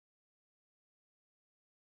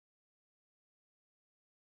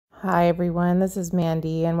Hi everyone, this is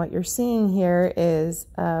Mandy, and what you're seeing here is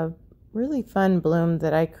a really fun bloom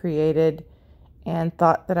that I created and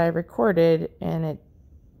thought that I recorded, and it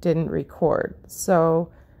didn't record.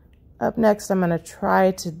 So up next I'm going to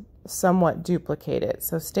try to somewhat duplicate it,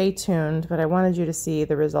 so stay tuned, but I wanted you to see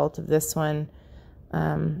the result of this one.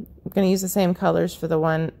 I'm going to use the same colors for the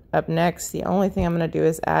one up next. The only thing I'm going to do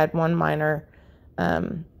is add one minor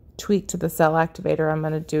tweak to the cell activator. I'm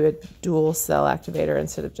going to do a dual cell activator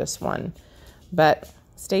instead of just one. But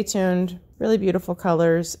stay tuned. Really beautiful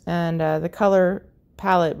colors, and the color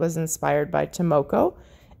palette was inspired by Tomoko,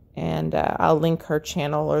 and I'll link her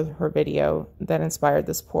channel or her video that inspired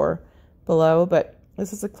this pour below. But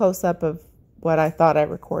this is a close-up of what I thought I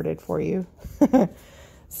recorded for you.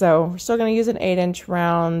 So we're still going to use an 8-inch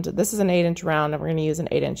round. This is an 8-inch round, and we're going to use an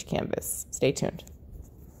 8-inch canvas. Stay tuned.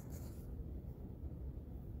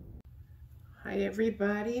 Hi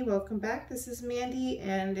everybody, welcome back. This is Mandy,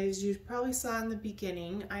 and as you probably saw in the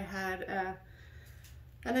beginning, I had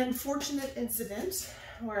an unfortunate incident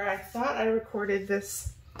where I thought I recorded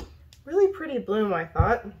this really pretty bloom, I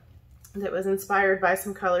thought, that was inspired by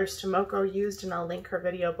some colors Tomoko used, and I'll link her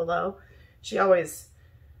video below. She always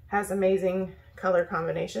has amazing color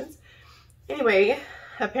combinations. Anyway,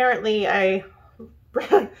 apparently I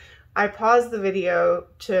paused the video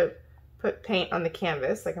to put paint on the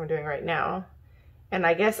canvas like I'm doing right now. And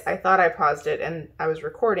I guess I thought I paused it and I was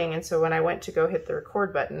recording, and so when I went to go hit the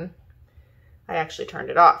record button, I actually turned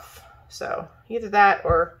it off. So either that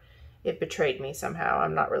or it betrayed me somehow.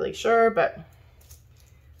 I'm not really sure, but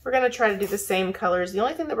we're going to try to do the same colors. The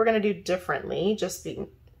only thing that we're going to do differently,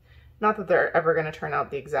 not that they're ever going to turn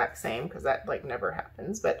out the exact same, because that like never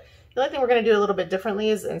happens, but the only thing we're going to do a little bit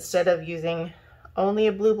differently is instead of using only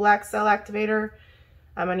a blue-black cell activator,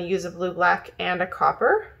 I'm going to use a blue-black and a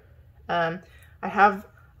copper. I have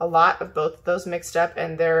a lot of both of those mixed up,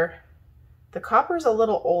 and the copper's a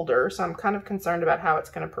little older, so I'm kind of concerned about how it's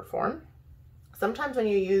going to perform. Sometimes when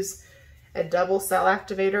you use a double cell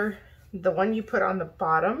activator, the one you put on the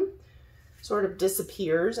bottom sort of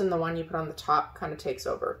disappears, and the one you put on the top kind of takes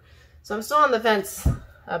over. So I'm still on the fence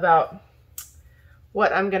about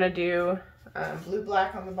what I'm going to do,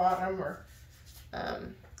 blue-black on the bottom or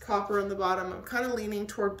copper on the bottom. I'm kind of leaning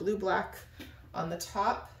toward blue-black on the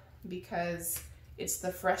top because it's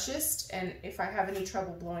the freshest, and if I have any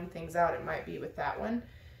trouble blowing things out, it might be with that one.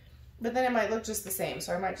 But then it might look just the same,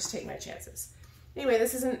 so I might just take my chances. Anyway,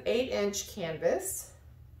 this is an 8-inch canvas.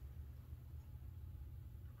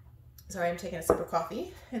 Sorry, I'm taking a sip of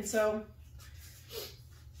coffee. And so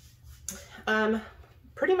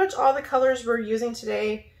pretty much all the colors we're using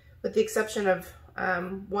today, with the exception of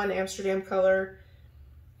one Amsterdam color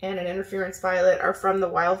and an interference violet, are from the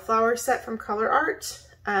Wildflowers set from Colourarte.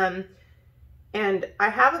 And I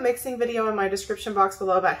have a mixing video in my description box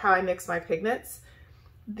below about how I mix my pigments.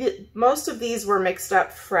 Most of these were mixed up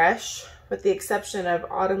fresh, with the exception of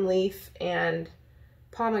Autumn Leaf and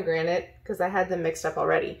Pomegranate, because I had them mixed up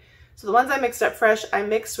already. So the ones I mixed up fresh, I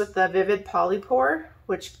mixed with the Vivid Polypore,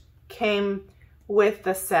 which came with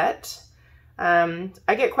the set. I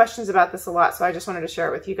get questions about this a lot, so I just wanted to share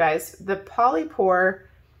it with you guys. The Polypore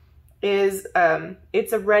is,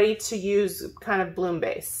 it's a ready-to-use kind of bloom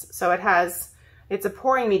base. So it's a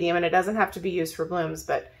pouring medium, and it doesn't have to be used for blooms,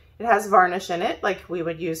 but it has varnish in it like we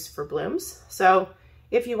would use for blooms. So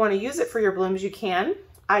if you want to use it for your blooms, you can.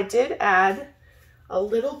 I did add a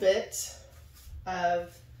little bit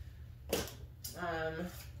of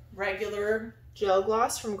regular gel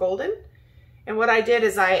gloss from Glidden. And what I did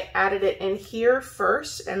is I added it in here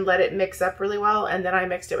first and let it mix up really well, and then I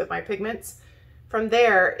mixed it with my pigments. From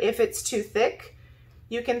there, if it's too thick,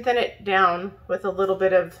 you can thin it down with a little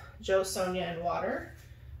bit of Jo Sonja and water,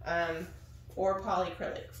 or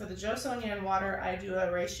polyacrylic. For the Jo Sonja and water, I do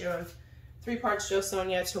a ratio of 3 parts Jo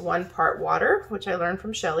Sonja to 1 part water, which I learned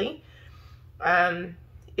from Shelley.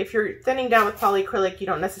 If you're thinning down with polyacrylic, you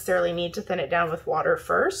don't necessarily need to thin it down with water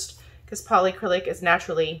first, because polyacrylic is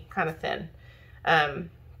naturally kind of thin.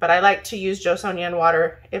 But I like to use Jo Sonja and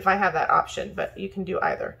water if I have that option, but you can do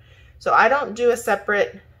either. So I don't do a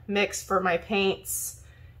separate mix for my paints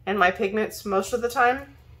and my pigments most of the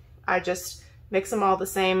time. I just mix them all the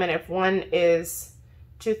same, and if one is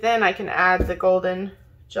too thin, I can add the Glidden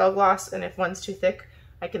gel gloss, and if one's too thick,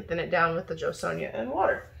 I can thin it down with the Jo Sonja and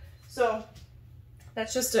water. So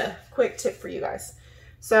that's just a quick tip for you guys.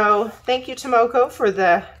 So thank you, Tomoko, for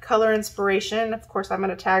the color inspiration. Of course, I'm going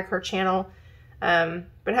to tag her channel. Been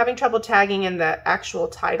having trouble tagging in the actual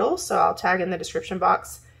title, so I'll tag in the description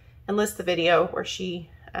box and list the video where she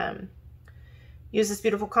used this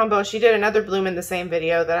beautiful combo. She did another bloom in the same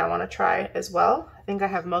video that I want to try as well. I think I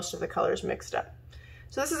have most of the colors mixed up.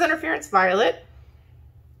 So this is Interference Violet.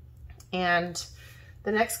 And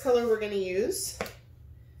the next color we're going to use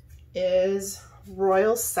is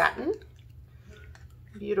Royal Satin.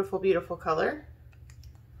 Beautiful, beautiful color.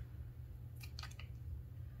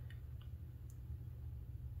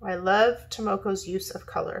 I love Tomoko's use of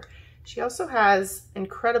color. She also has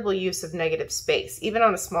incredible use of negative space, even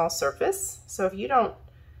on a small surface. So if you don't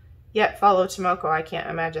yet follow Tomoko, I can't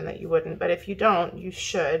imagine that you wouldn't, but if you don't, you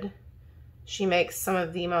should. She makes some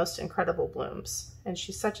of the most incredible blooms, and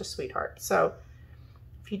she's such a sweetheart. So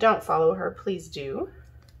if you don't follow her, please do.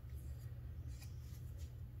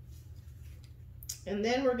 And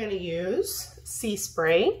then we're going to use Sea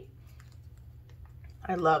Spray.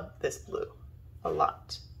 I love this blue a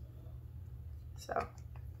lot. So,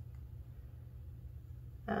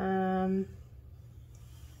 I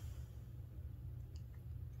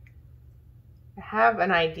have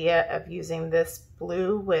an idea of using this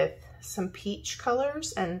blue with some peach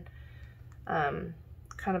colors and kind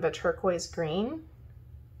of a turquoise green.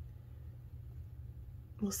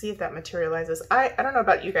 We'll see if that materializes. I don't know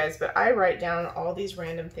about you guys, but I write down all these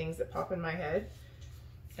random things that pop in my head,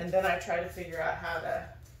 and then I try to figure out how to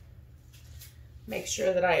make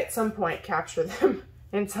sure that I at some point capture them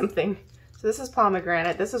in something. So this is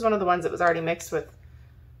Pomegranate. This is one of the ones that was already mixed with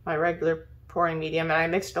my regular pouring medium, and I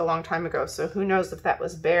mixed it a long time ago, so who knows if that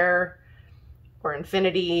was Bear or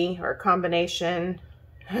Infinity or a combination.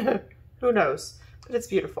 Who knows, but it's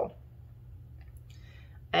beautiful.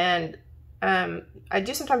 And I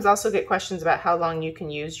do sometimes also get questions about how long you can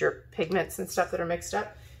use your pigments and stuff that are mixed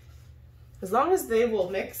up. As long as they will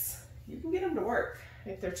mix, you can get them to work.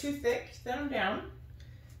 If they're too thick, thin them down.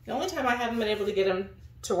 The only time I haven't been able to get them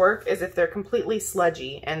to work is if they're completely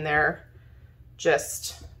sludgy and they're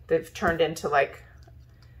just, they've turned into like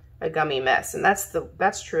a gummy mess. And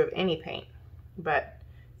that's true of any paint, but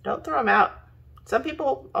don't throw them out. Some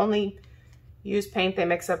people only use paint they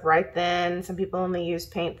mix up right then. Some people only use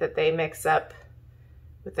paint that they mix up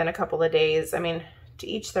within a couple of days. I mean, to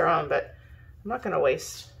each their own, but I'm not going to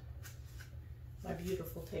waste my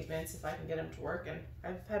beautiful pigments if I can get them to work. And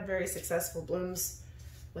I've had very successful blooms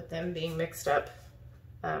with them being mixed up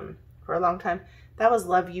for a long time. That was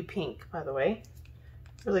Luv U Pink, by the way.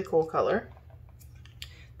 Really cool color.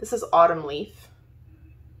 This is Autumn Leaf,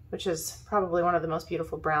 which is probably one of the most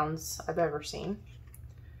beautiful browns I've ever seen.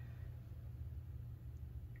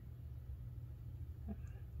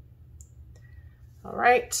 All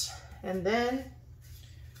right, and then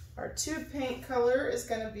our tube paint color is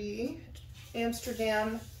going to be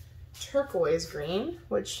Amsterdam Turquoise Green,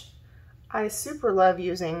 which I super love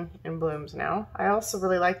using in blooms now. I also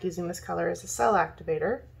really like using this color as a cell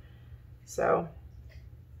activator. So,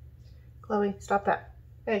 Chloe, stop that.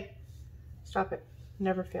 Hey, stop it.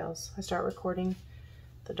 Never fails. I start recording.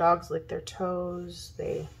 The dogs lick their toes.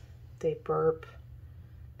 They burp.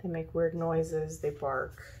 They make weird noises. They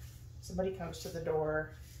bark. Somebody comes to the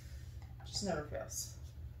door. Just never fails.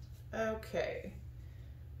 Okay.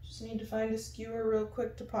 Just need to find a skewer real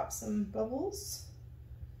quick to pop some bubbles.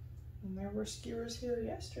 And there were skewers here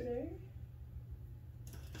yesterday.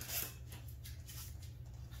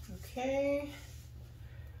 Okay.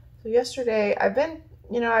 So yesterday, I've been,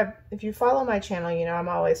 if you follow my channel, I'm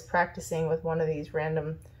always practicing with one of these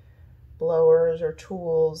random blowers or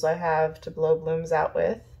tools I have to blow blooms out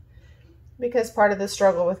with. Because part of the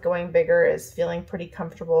struggle with going bigger is feeling pretty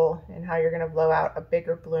comfortable in how you're going to blow out a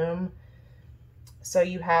bigger bloom. So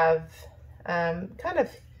you have kind of,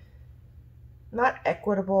 not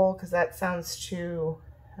equitable, because that sounds too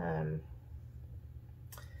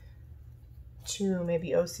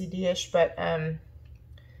maybe OCD-ish, but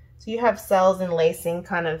so you have cells and lacing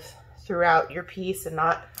kind of throughout your piece, and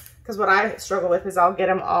not, because what I struggle with is I'll get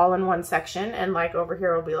them all in one section, and like over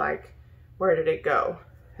here will be like, where did it go?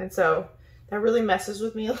 And so that really messes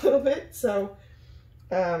with me a little bit. So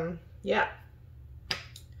yeah,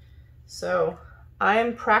 so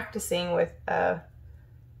I'm practicing with a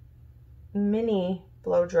mini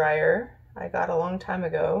blow dryer I got a long time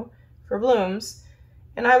ago for blooms,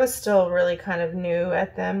 and I was still really kind of new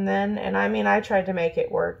at them then, and I mean, I tried to make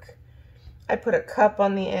it work. I put a cup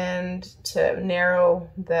on the end to narrow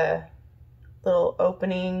the little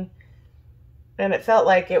opening, and it felt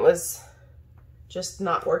like it was just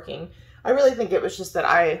not working. I really think it was just that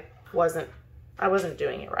I wasn't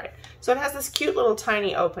doing it right. So it has this cute little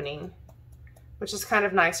tiny opening, which is kind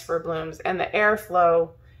of nice for blooms, and the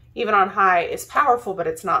airflow, even on high, is powerful, but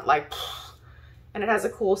it's not like, and it has a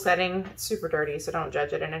cool setting. It's super dirty, so don't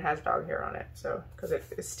judge it, and it has dog hair on it, so, because it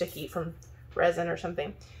is sticky from resin or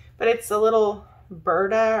something. But it's a little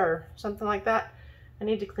Berta or something like that. I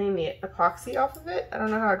need to clean the epoxy off of it. I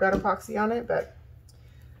don't know how I got epoxy on it, but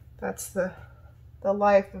That's the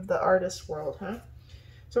life of the artist world, huh?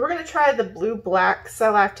 So we're going to try the blue-black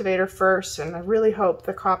cell activator first, and I really hope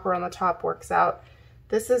the copper on the top works out.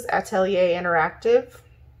 This is Atelier Interactive.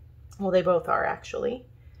 Well, they both are actually.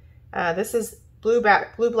 This is blue,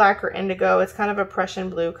 black, or indigo. It's kind of a Prussian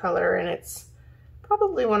blue color, and it's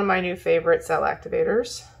probably one of my new favorite cell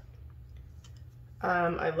activators.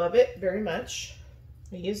 I love it very much.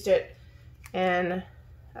 I used it in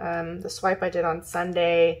the swipe I did on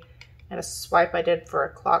Sunday, and a swipe I did for a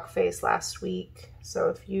clock face last week. So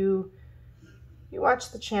if you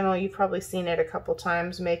watch the channel, you've probably seen it a couple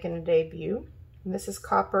times making a debut. And this is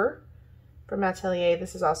copper from Atelier.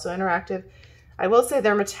 This is also interactive. I will say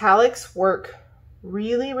their metallics work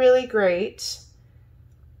really, really great,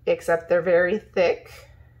 except they're very thick.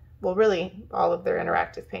 Well, really, all of their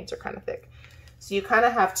interactive paints are kind of thick. So you kind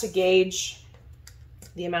of have to gauge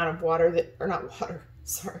the amount of water that, or not water,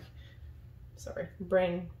 sorry,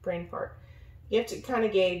 brain fart. You have to kind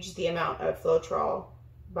of gauge the amount of Floetrol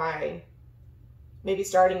by maybe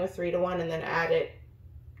starting with 3 to 1 and then add it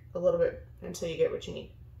a little bit until you get what you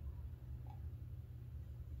need.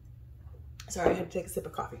 Sorry, I had to take a sip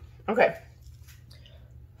of coffee. Okay.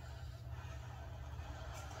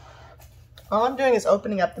 All I'm doing is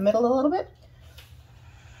opening up the middle a little bit.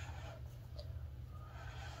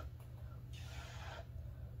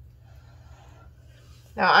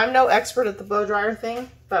 Now, I'm no expert at the blow dryer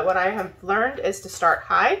thing, but what I have learned is to start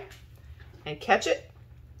high and catch it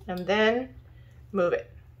and then move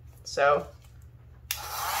it. So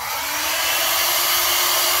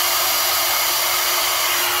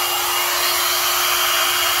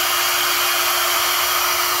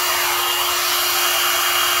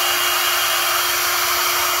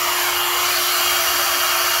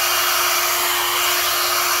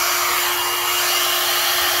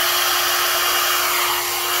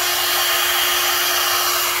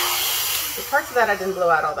parts of that I didn't blow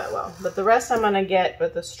out all that well, but the rest I'm going to get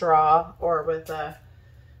with a straw or with a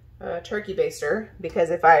turkey baster, because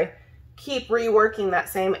if I keep reworking that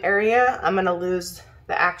same area, I'm going to lose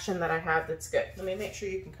the action that I have that's good. Let me make sure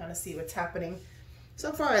you can kind of see what's happening.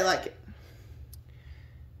 So far I like it.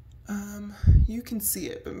 You can see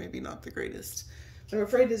it, but maybe not the greatest. I'm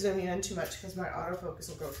afraid to zoom in too much because my autofocus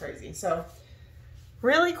will go crazy. So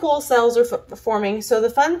really cool cells are forming. So the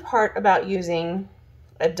fun part about using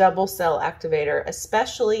a double cell activator,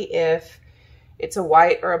 especially if it's a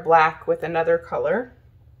white or a black with another color,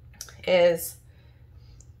 is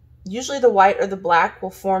usually the white or the black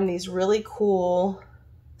will form these really cool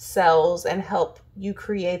cells and help you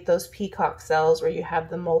create those peacock cells where you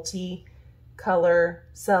have the multi-color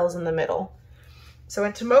cells in the middle. So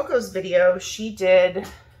in Tomoko's video, she did,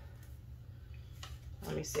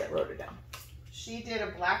 let me see, I wrote it down. She did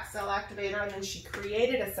a black cell activator, and then she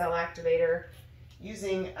created a cell activator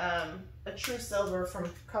using a true silver from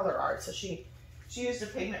Colourarte. So she used a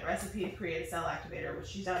pigment recipe to create a cell activator, which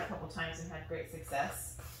she's done a couple times and had great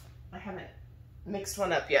success. I haven't mixed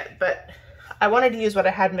one up yet, but I wanted to use what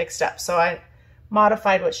I had mixed up, so I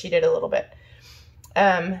modified what she did a little bit.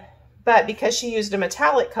 But because she used a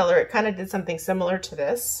metallic color, it kind of did something similar to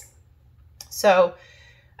this. So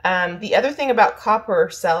the other thing about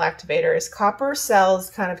copper cell activator is copper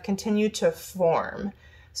cells kind of continue to form.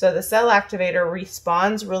 So the cell activator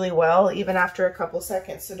responds really well even after a couple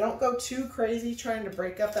seconds. So don't go too crazy trying to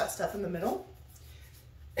break up that stuff in the middle.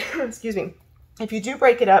 Excuse me. If you do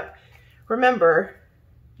break it up, remember,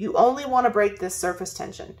 you only want to break this surface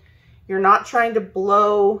tension. You're not trying to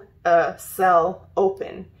blow a cell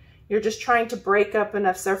open. You're just trying to break up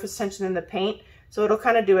enough surface tension in the paint so it'll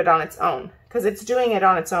kind of do it on its own, because it's doing it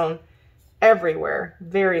on its own everywhere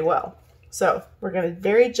very well. So we're going to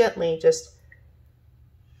very gently just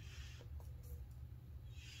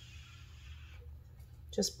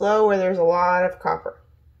blow where there's a lot of copper.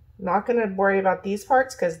 I'm not going to worry about these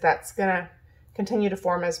parts because that's going to continue to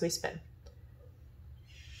form as we spin.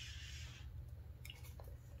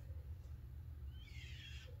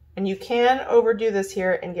 And you can overdo this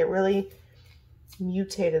here and get really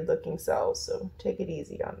mutated looking cells, so take it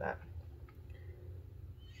easy on that.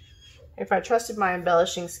 If I trusted my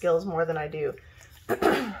embellishing skills more than I do,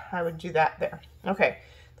 I would do that there. Okay,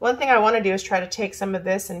 the one thing I want to do is try to take some of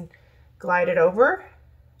this and glide it over,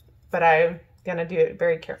 but I'm going to do it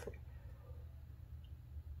very carefully.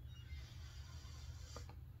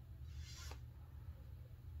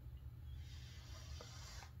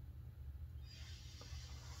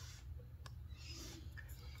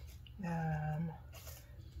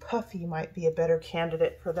 Puffy might be a better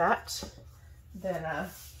candidate for that than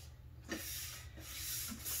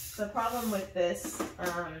the problem with this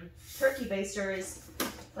turkey baster is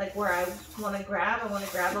like where I want to grab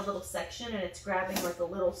a little section, and it's grabbing like a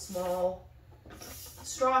little small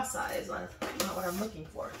straw size. That's not what I'm looking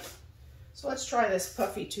for. So let's try this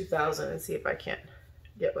Puffy 2000 and see if I can't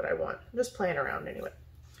get what I want. I'm just playing around anyway.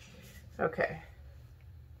 Okay.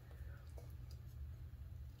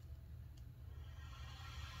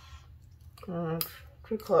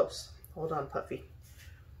 Too close. Hold on, Puffy.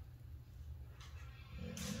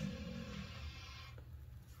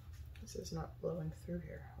 This is not blowing through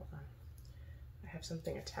here. Hold on. I have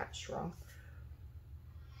something attached wrong.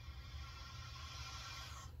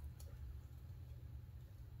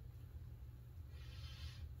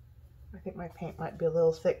 I think my paint might be a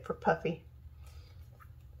little thick for Puffy.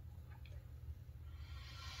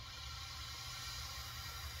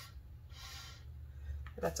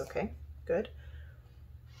 That's okay. Good.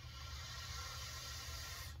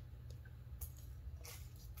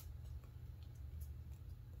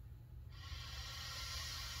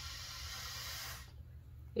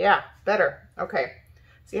 Yeah, better. Okay.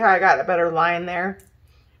 See how I got a better line there?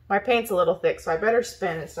 My paint's a little thick, so I better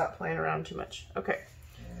spin and stop playing around too much. Okay.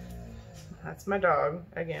 That's my dog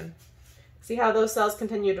again. See how those cells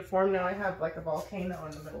continue to form? Now I have like a volcano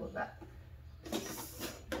in the middle of that.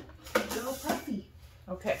 Little Puffy.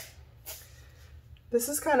 Okay. This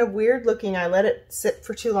is kind of weird looking. I let it sit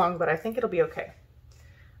for too long, but I think it'll be okay.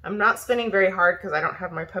 I'm not spinning very hard because I don't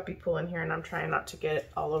have my puppy pool in here, and I'm trying not to get it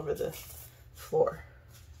all over the floor.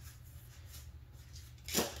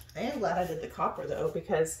 I am glad I did the copper though,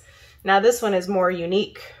 because now this one is more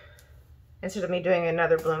unique instead of me doing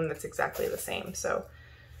another bloom that's exactly the same. So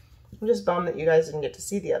I'm just bummed that you guys didn't get to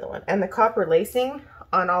see the other one. And the copper lacing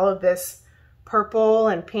on all of this purple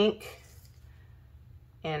and pink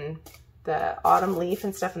and the autumn leaf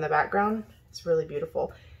and stuff in the background is really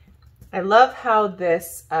beautiful. I love how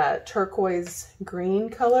this turquoise green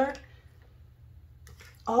color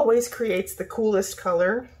always creates the coolest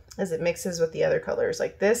color as it mixes with the other colors.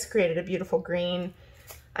 Like this created a beautiful green.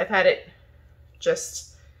 I've had it just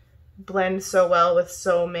blend so well with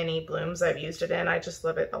so many blooms I've used it in. I just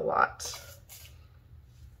love it a lot.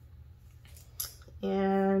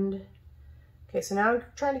 And okay, so now I'm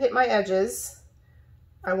trying to get my edges.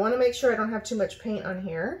 I want to make sure I don't have too much paint on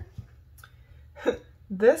here.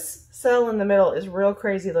 This cell in the middle is real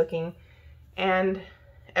crazy looking, and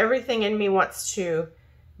everything in me wants to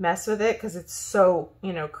mess with it because it's so,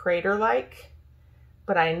 you know, crater-like.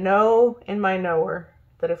 But I know in my knower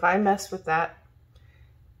that if I mess with that,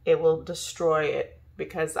 it will destroy it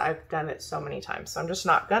because I've done it so many times. So I'm just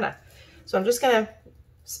not gonna. So I'm just gonna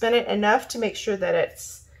spin it enough to make sure that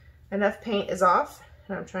it's enough paint is off.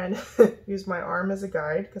 And I'm trying to use my arm as a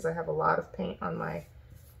guide because I have a lot of paint on my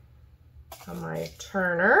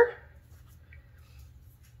turner.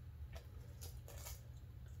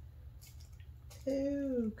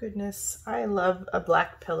 Oh goodness, I love a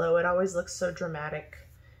black pillow. It always looks so dramatic.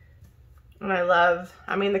 And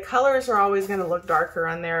I mean, the colors are always going to look darker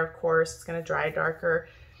on there, of course. It's going to dry darker.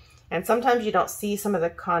 And sometimes you don't see some of the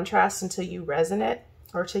contrast until you resin it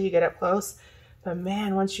or till you get up close. But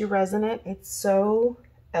man, once you resin it, it's so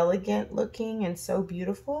elegant looking and so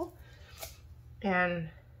beautiful. And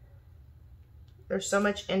there's so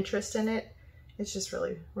much interest in it. It's just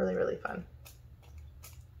really, really, really fun.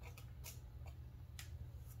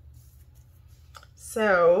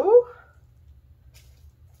 So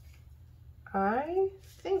I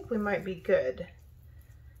think we might be good.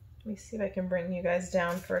 Let me see if I can bring you guys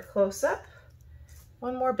down for a close-up.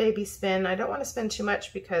 One more baby spin. I don't want to spin too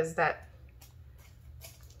much because that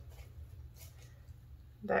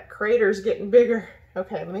crater's getting bigger.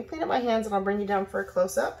 Okay, let me clean up my hands and I'll bring you down for a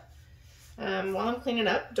close-up. While I'm cleaning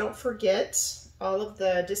up, don't forget all of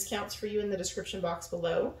the discounts for you in the description box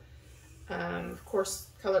below. Of course,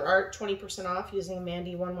 Colourarte, 20% off using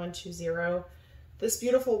Mandy1120. This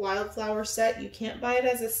beautiful Wildflower set, you can't buy it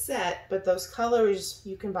as a set, but those colors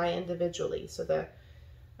you can buy individually. So the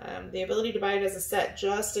ability to buy it as a set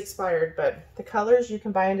just expired, but the colors you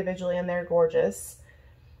can buy individually and they're gorgeous.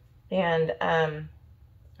 And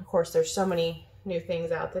of course, there's so many new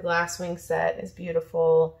things out. The Glasswing set is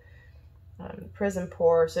beautiful. Prism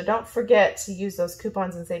Pour. So don't forget to use those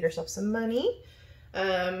coupons and save yourself some money.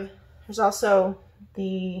 There's also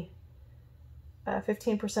the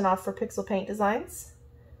 15% off for pixel paint designs.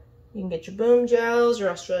 You can get your boom gels, your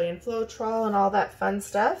Australian Floetrol, and all that fun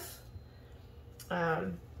stuff.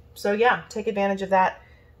 So yeah, take advantage of that.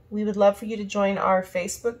 We would love for you to join our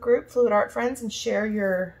Facebook group, Fluid Art Friends, and share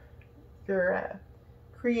your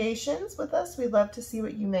creations with us. We'd love to see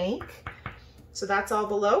what you make. So that's all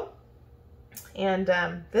below. And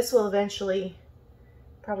this will eventually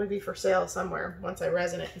probably be for sale somewhere once I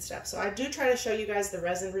resin it and stuff. So I do try to show you guys the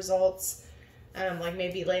resin results, like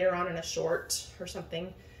maybe later on in a short or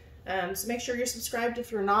something. So make sure you're subscribed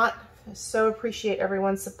if you're not. I so appreciate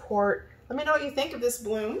everyone's support. Let me know what you think of this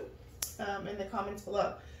bloom in the comments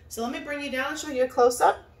below. So let me bring you down and show you a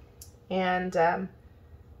close-up, and I'll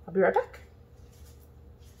be right back.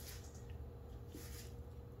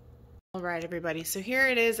 All right, everybody, so here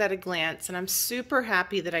it is at a glance, and I'm super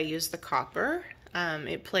happy that I used the copper.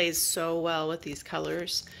 It plays so well with these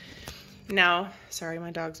colors. Now, sorry,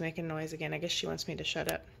 my dog's making noise again. I guess she wants me to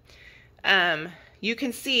shut up. You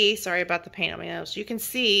can see, sorry about the paint on my nails, you can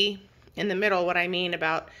see in the middle what I mean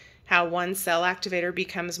about how one cell activator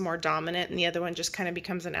becomes more dominant and the other one just kind of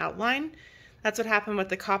becomes an outline. That's what happened with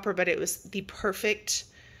the copper, but it was the perfect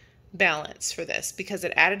balance for this because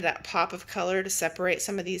it added that pop of color to separate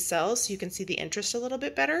some of these cells so you can see the interest a little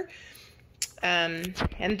bit better. And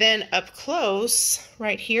then up close,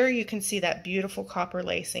 right here, you can see that beautiful copper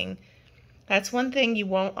lacing. That's one thing you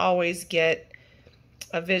won't always get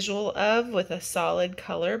a visual of with a solid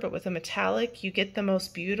color, but with a metallic, you get the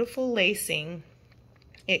most beautiful lacing.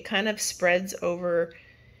 It kind of spreads over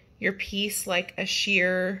your piece like a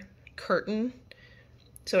sheer curtain.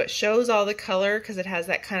 So it shows all the color because it has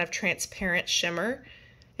that kind of transparent shimmer,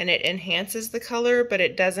 and it enhances the color, but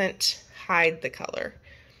it doesn't hide the color.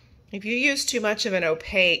 If you use too much of an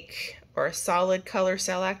opaque or a solid color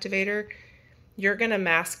cell activator, you're going to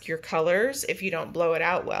mask your colors if you don't blow it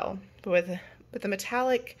out well. But with a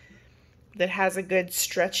metallic that has a good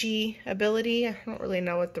stretchy ability, I don't really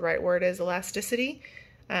know what the right word is, elasticity,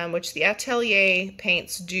 which the Atelier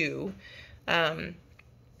paints do,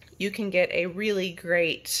 you can get a really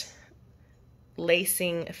great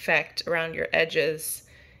lacing effect around your edges.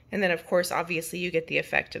 And then of course, obviously you get the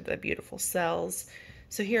effect of the beautiful cells.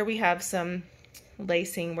 So here we have some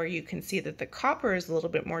lacing where you can see that the copper is a little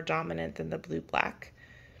bit more dominant than the blue-black.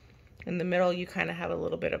 In the middle, you kind of have a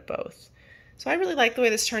little bit of both. So I really like the way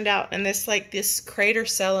this turned out. And this crater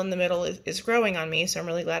cell in the middle is growing on me, so I'm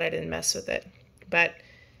really glad I didn't mess with it. But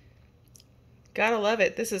gotta love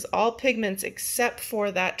it. This is all pigments except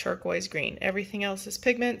for that turquoise green. Everything else is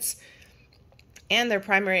pigments and they're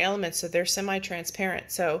primary elements, so they're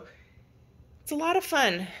semi-transparent. So it's a lot of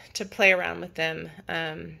fun to play around with them.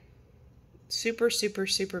 Super, super,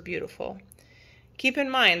 super beautiful. Keep in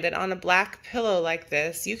mind that on a black pillow like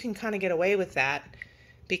this, you can kind of get away with that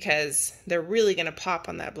because they're really going to pop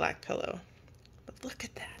on that black pillow. But look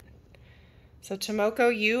at that. So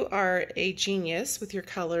Tomoko, you are a genius with your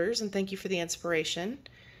colors, and thank you for the inspiration.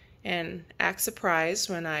 And act surprised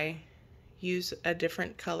when I use a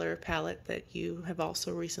different color palette that you have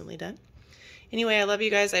also recently done. Anyway, I love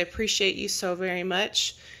you guys. I appreciate you so very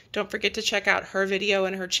much. Don't forget to check out her video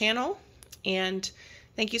and her channel. And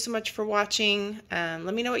thank you so much for watching.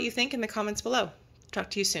 Let me know what you think in the comments below. Talk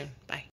to you soon.